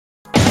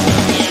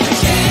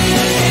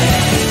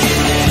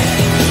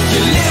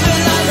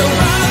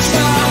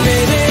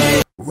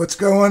What's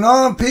going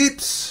on,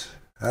 peeps?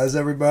 How's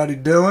everybody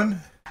doing?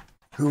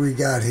 Who we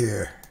got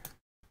here?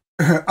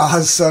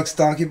 Oz sucks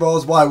donkey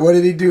balls. Why? What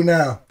did he do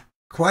now?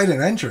 Quite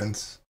an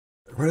entrance.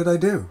 What did I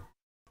do?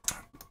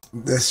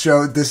 This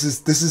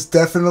is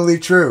definitely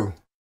true.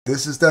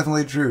 This is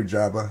definitely true,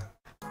 Jabba.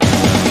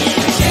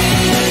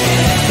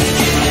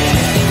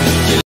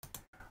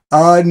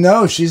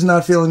 No, she's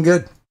not feeling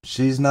good.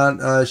 She's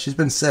not, she's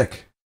been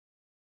sick.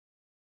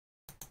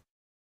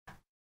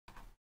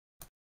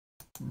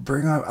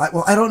 Bring on.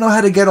 Well, I don't know how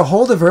to get a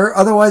hold of her.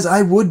 Otherwise,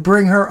 I would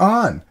bring her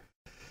on.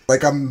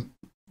 Like I'm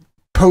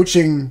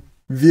poaching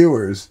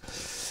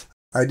viewers.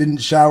 I didn't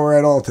shower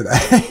at all today.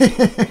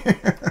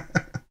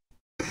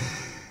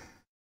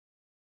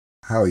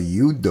 How are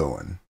you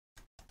doing?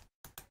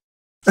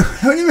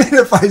 What do you mean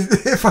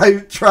if I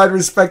tried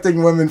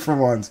respecting women for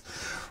once?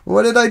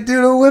 What did I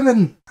do to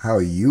women? How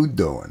are you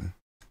doing?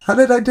 How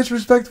did I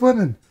disrespect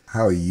women?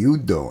 How are you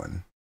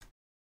doing?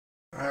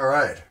 All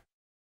right.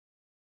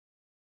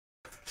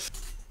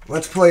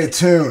 Let's play a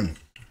tune.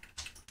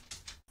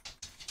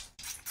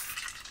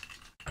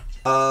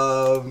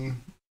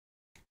 I'm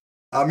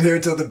here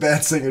till the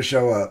bad singers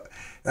show up.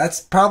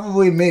 That's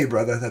probably me,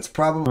 brother. That's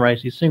probably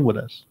right. You sing with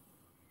us.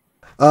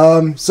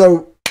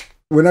 So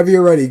whenever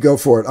you're ready, go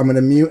for it. I'm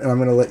gonna mute and I'm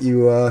gonna let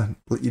you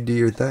do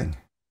your thing.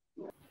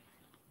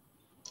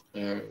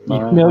 You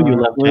know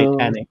you love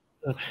Titanic.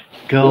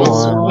 Go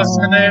on. What's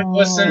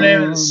the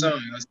name of the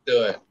song? Let's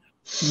do it.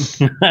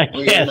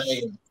 Yes.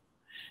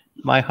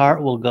 My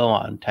heart will go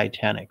on.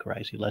 Titanic,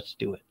 Ricey. Let's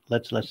do it.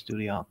 Let's do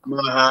the encore.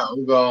 My heart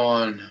will go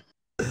on.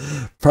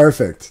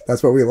 Perfect.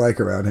 That's what we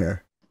like around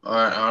here.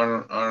 I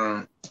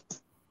don't.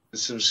 The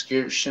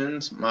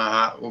subscriptions. My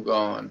heart will go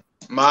on.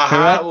 My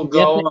heart will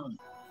go on.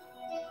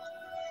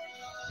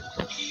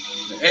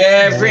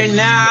 Every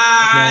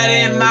night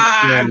in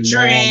my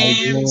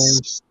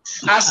dreams,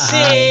 I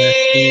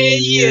see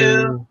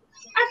you.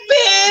 I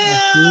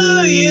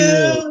feel you.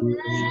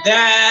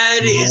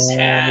 That is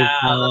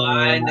how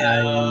I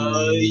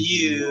know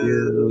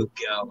you.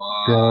 Go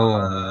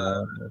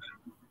on.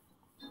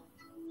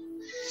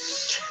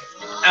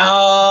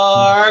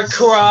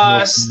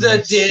 Across the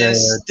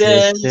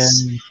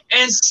distance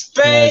and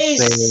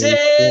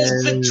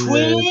spaces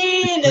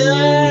between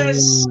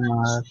us,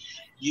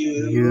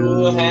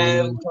 you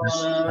have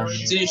come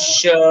to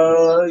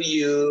show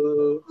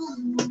you.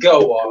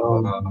 Go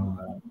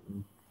on.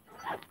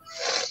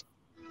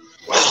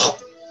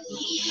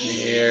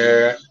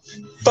 Near,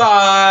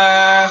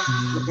 far,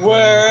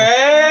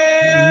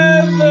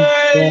 wherever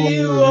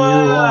you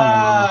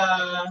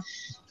are,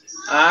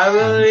 I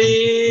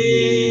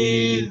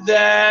believe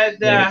that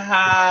the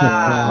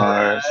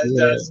heart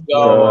does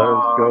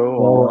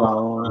go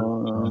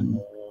on.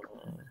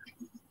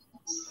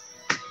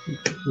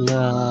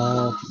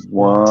 Love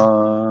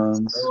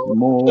once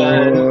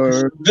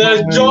more.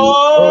 The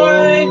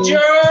danger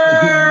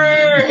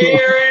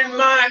here in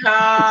my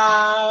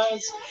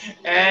heart,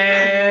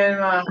 and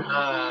my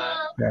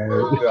heart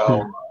will go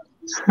on.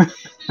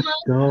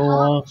 Go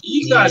on.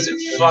 You guys are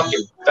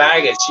fucking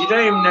faggots. You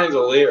don't even know the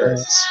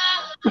lyrics.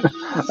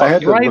 I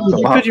had to right, look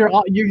them because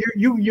up.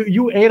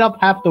 you ate up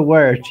half the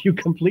words. You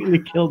completely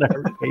killed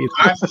our face.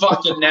 I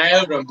fucking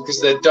nailed them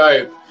because they're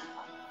dope.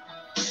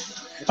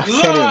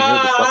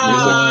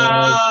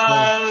 Love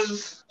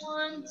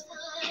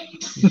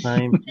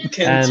Time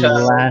can and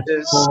tell last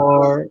this.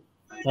 for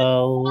a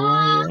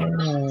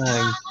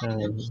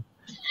lifetime.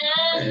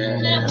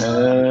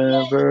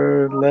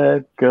 Never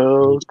let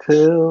go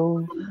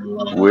till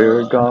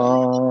we're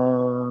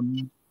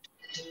gone.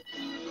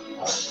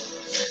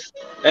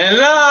 And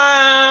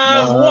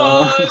love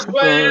was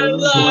when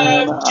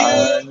loved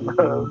you.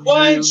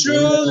 One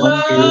true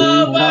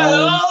love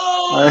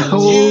I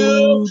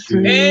hold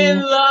you.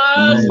 And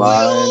love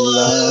My will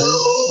life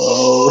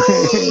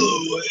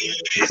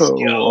always go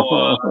go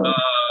on.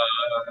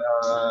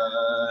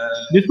 on.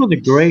 This was a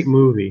great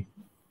movie.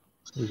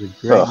 It was a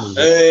great movie.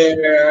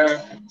 There,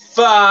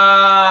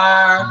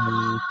 far,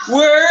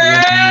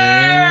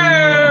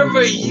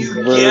 wherever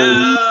you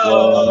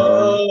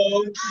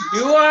go,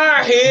 you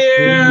are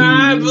here.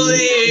 I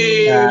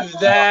believe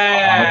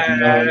that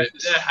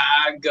the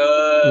heart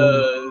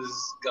goes.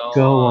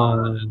 Go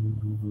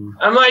on.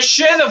 I'm like,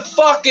 shut the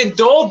fucking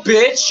door,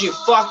 bitch, you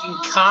fucking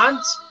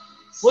cunt.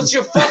 What's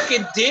your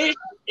fucking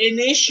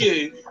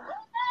issue?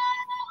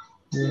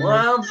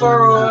 One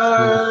for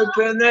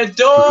open the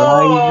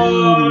door.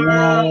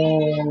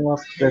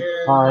 The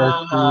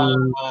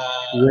party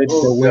with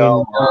the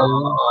window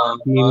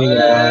steaming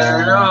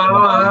around.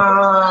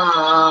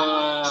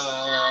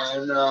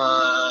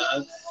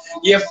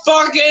 You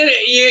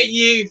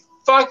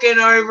fucking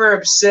over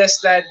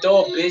obsessed that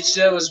door, bitch.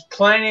 There was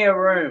plenty of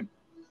room.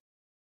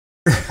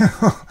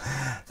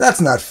 That's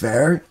not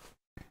fair.